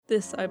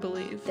This I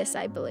believe. This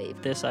I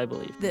believe. This I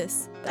believe.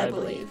 This I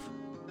believe.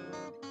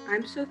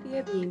 I'm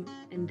Sophia Beam,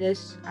 and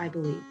this I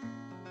believe.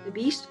 The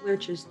beast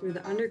lurches through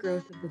the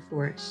undergrowth of the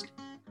forest,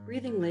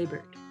 breathing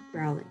labored,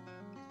 growling.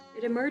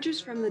 It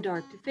emerges from the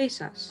dark to face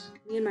us,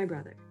 me and my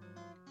brother.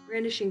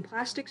 Brandishing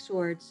plastic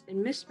swords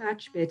and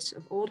mismatched bits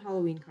of old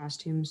Halloween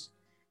costumes,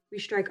 we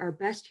strike our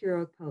best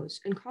heroic pose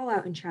and call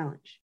out and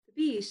challenge. The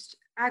beast,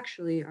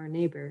 actually our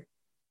neighbor,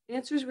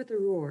 answers with a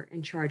roar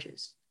and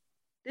charges.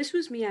 This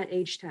was me at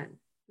age 10,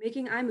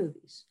 making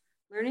iMovies,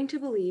 learning to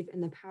believe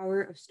in the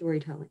power of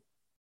storytelling.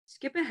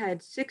 Skip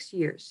ahead 6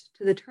 years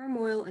to the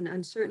turmoil and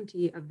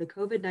uncertainty of the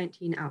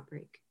COVID-19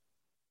 outbreak.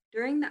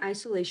 During the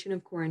isolation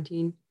of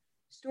quarantine,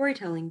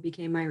 storytelling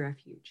became my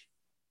refuge.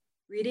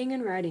 Reading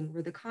and writing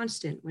were the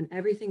constant when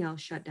everything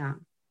else shut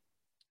down.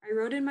 I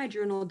wrote in my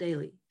journal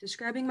daily,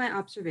 describing my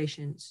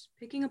observations,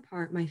 picking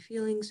apart my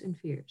feelings and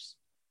fears.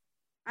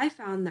 I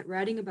found that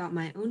writing about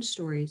my own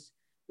stories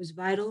was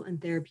vital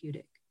and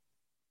therapeutic.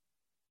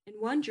 In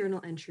one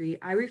journal entry,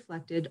 I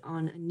reflected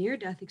on a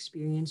near-death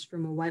experience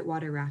from a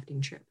whitewater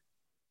rafting trip,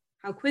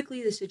 how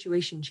quickly the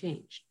situation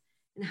changed,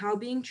 and how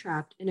being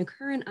trapped in a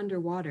current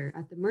underwater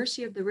at the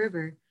mercy of the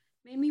river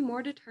made me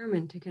more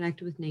determined to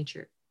connect with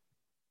nature.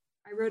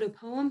 I wrote a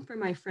poem for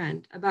my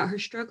friend about her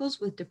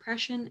struggles with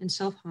depression and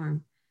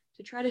self-harm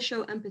to try to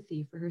show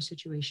empathy for her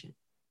situation.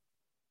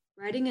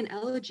 Writing an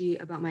elegy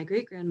about my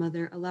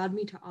great-grandmother allowed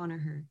me to honor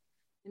her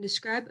and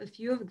describe a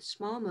few of the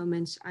small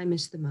moments I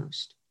miss the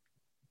most.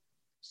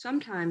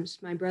 Sometimes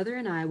my brother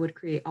and I would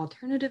create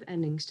alternative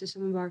endings to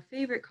some of our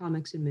favorite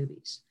comics and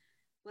movies,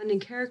 blending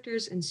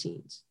characters and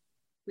scenes.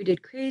 We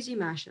did crazy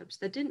mashups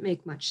that didn't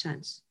make much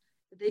sense,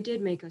 but they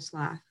did make us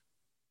laugh.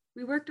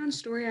 We worked on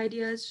story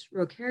ideas,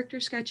 wrote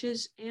character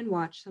sketches, and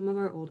watched some of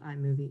our old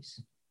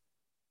iMovies.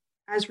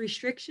 As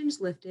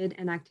restrictions lifted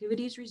and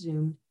activities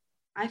resumed,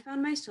 I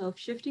found myself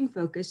shifting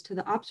focus to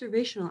the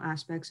observational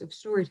aspects of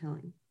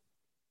storytelling.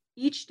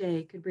 Each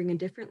day could bring a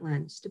different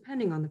lens,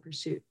 depending on the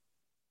pursuit.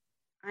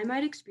 I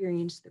might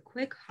experience the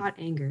quick, hot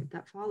anger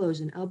that follows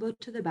an elbow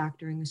to the back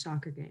during a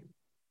soccer game.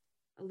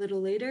 A little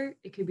later,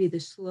 it could be the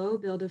slow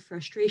build of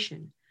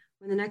frustration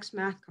when the next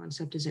math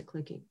concept isn't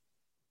clicking.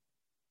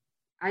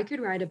 I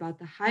could write about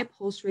the high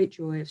pulse rate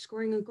joy of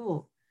scoring a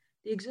goal,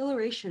 the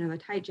exhilaration of a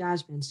tight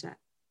jazz band set,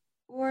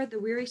 or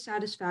the weary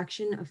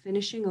satisfaction of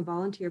finishing a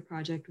volunteer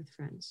project with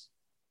friends.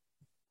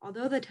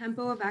 Although the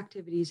tempo of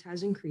activities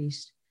has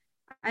increased,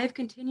 I have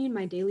continued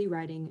my daily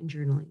writing and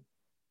journaling.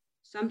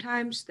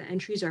 Sometimes the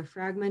entries are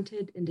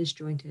fragmented and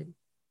disjointed,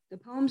 the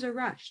poems are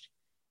rushed,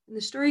 and the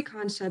story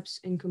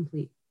concepts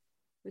incomplete.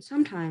 But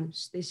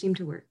sometimes they seem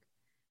to work,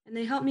 and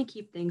they help me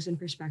keep things in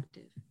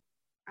perspective.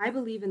 I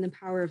believe in the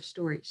power of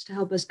stories to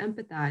help us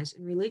empathize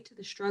and relate to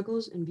the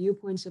struggles and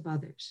viewpoints of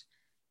others,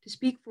 to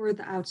speak for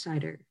the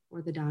outsider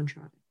or the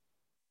downtrodden.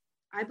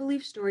 I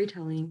believe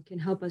storytelling can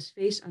help us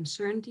face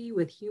uncertainty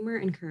with humor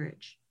and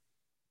courage.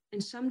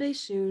 And someday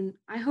soon,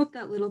 I hope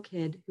that little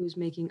kid who is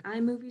making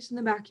iMovies in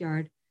the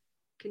backyard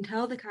can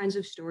tell the kinds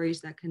of stories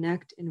that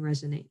connect and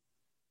resonate,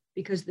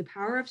 because the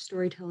power of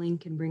storytelling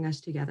can bring us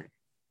together.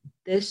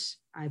 This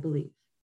I believe.